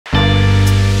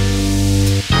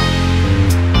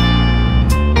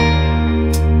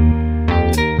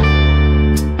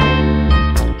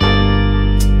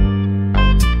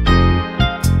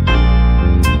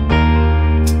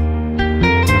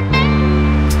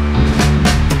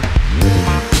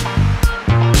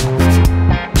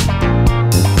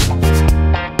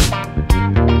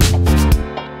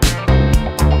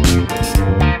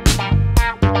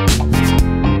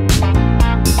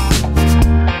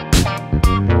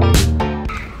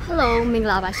Hello,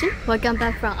 welcome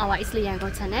back from our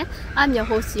EatSleepYangon channel. I'm your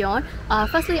host Yoon.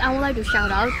 Firstly, I would like to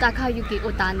shout out Takayuki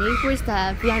Otani, who is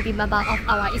the VIP member of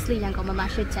our EatSleepYangon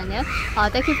membership channel.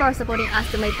 Thank you for supporting us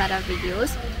to make better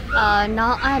videos.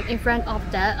 Now I'm in front of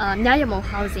the Mya Yamone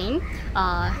Housing.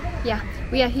 Yeah,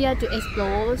 we are here to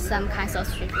explore some kinds of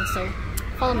street food. So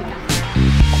follow me, guys.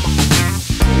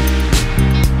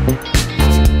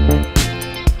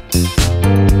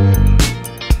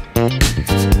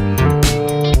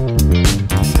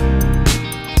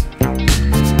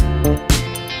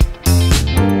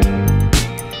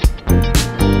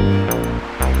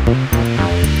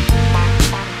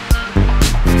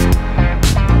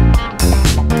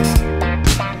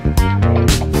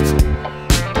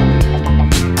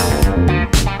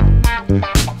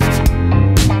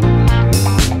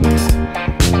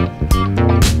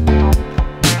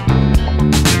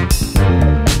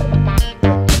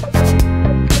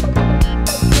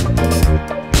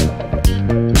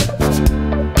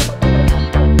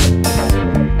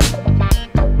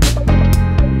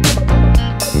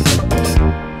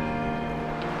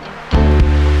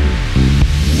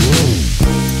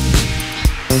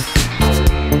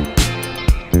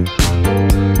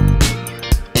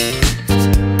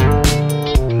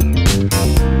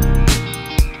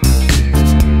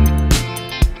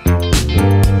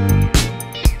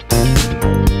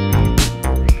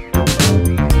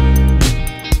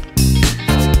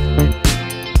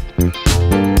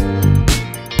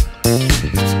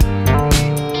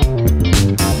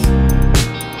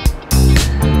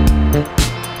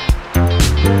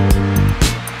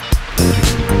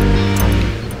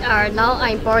 Now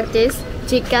I bought this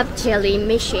jicap jelly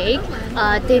milkshake.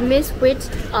 They mix with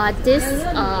this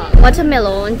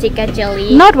watermelon jicap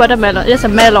jelly. Not watermelon, it's a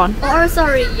melon. Oh,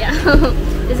 sorry, yeah.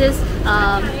 This is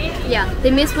yeah.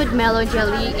 They mix with melon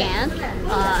jelly and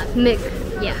milk.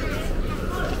 Yeah.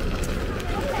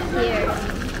 Here.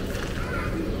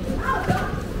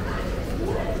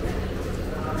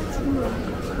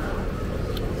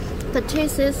 The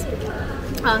taste is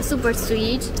super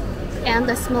sweet, and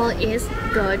the smell is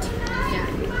good.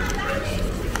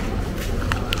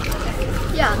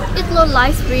 Yeah, it looks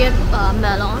like real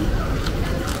melon.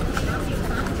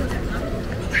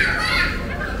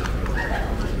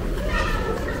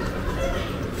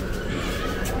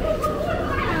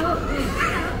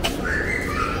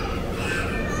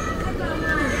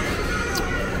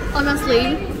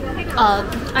 Honestly,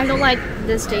 I don't like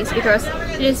this taste because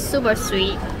it is super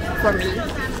sweet for me.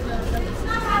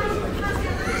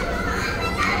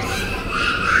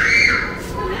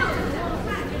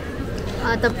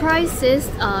 The price is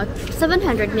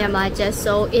 700 Myanmar,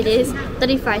 so it is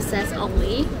 35 cents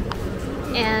only.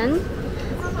 And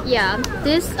yeah,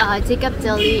 this jicap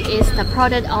jelly is the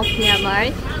product of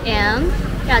Myanmar, and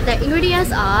yeah, the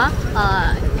ingredients are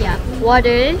yeah,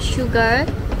 water, sugar,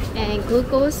 and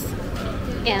glucose,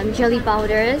 and jelly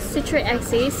powder, citric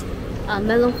acid,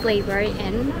 melon flavor,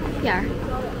 and yeah,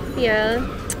 here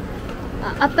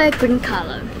upper green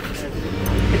color.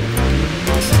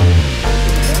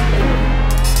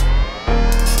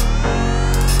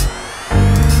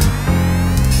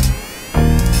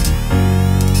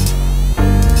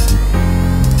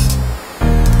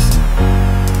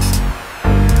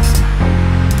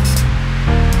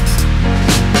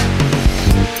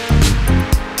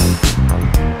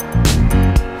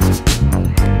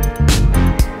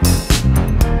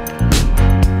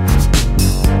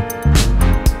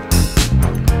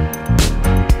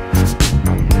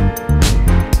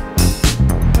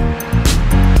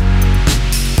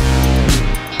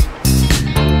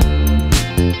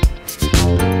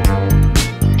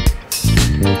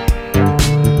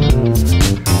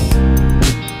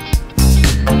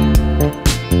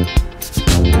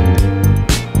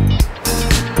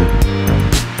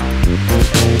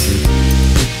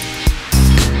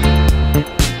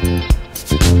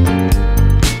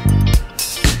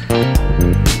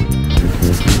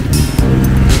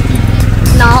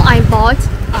 Now I bought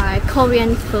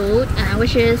Korean food,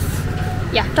 which is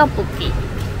yeah, tteokbokki.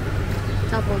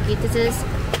 This is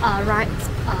rice.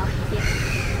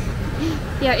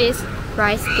 Here is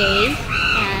rice cake,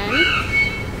 and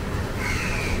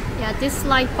yeah, this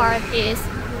slight part is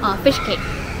fish cake.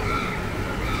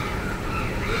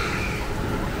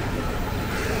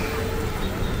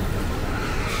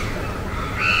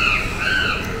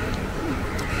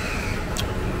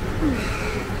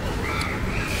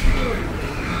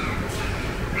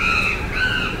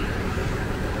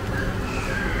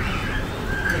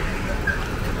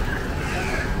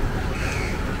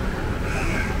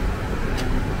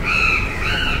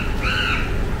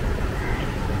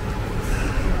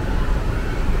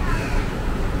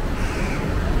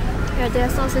 Yeah, their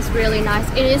sauce is really nice.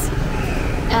 It is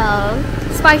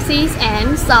spicy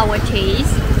and sour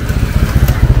taste.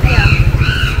 Yeah,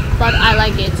 but I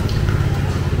like it.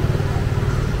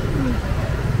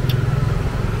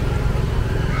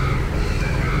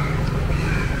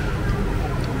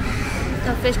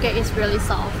 The fish cake is really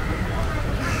soft.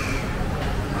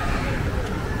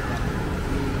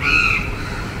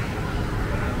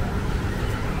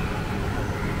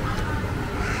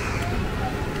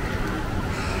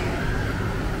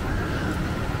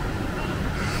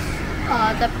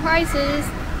 The price is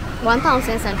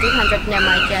 1,200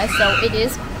 Myanmar, so it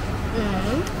is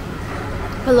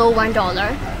below $1.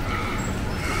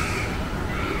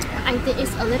 I think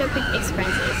it's a little bit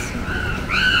expensive.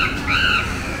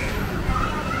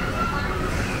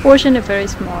 Portion is very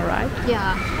small, right?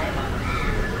 Yeah.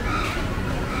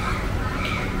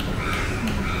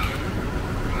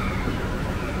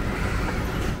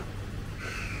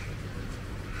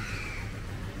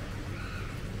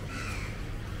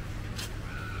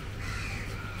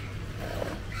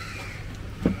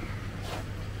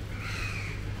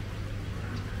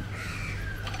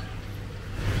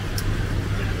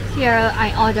 Here I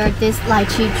ordered this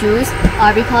lychee juice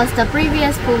because the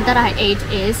previous food that I ate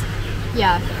is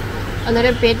a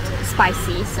little bit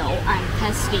spicy, so I'm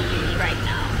thirsty right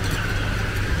now.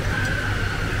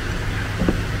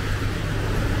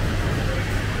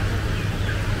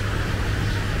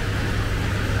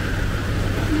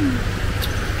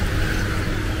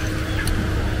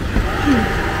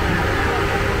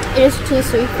 It is too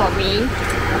sweet for me,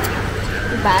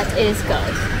 but it is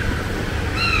good.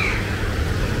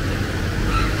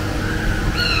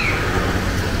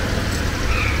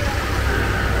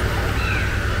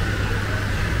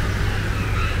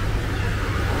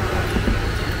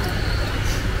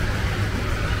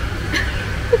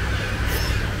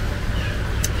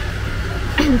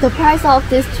 The price of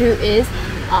this juice is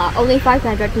only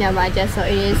 500 Myanmar, so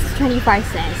it is 25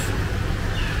 cents.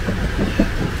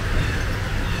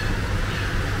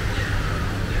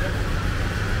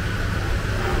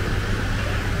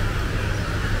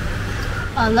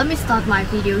 Let me start my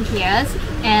video here,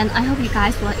 and I hope you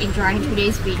guys will enjoy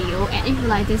today's video, and if you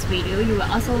like this video you will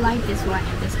also like this one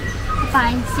and this one.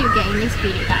 Bye, see you again in next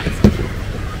video, guys.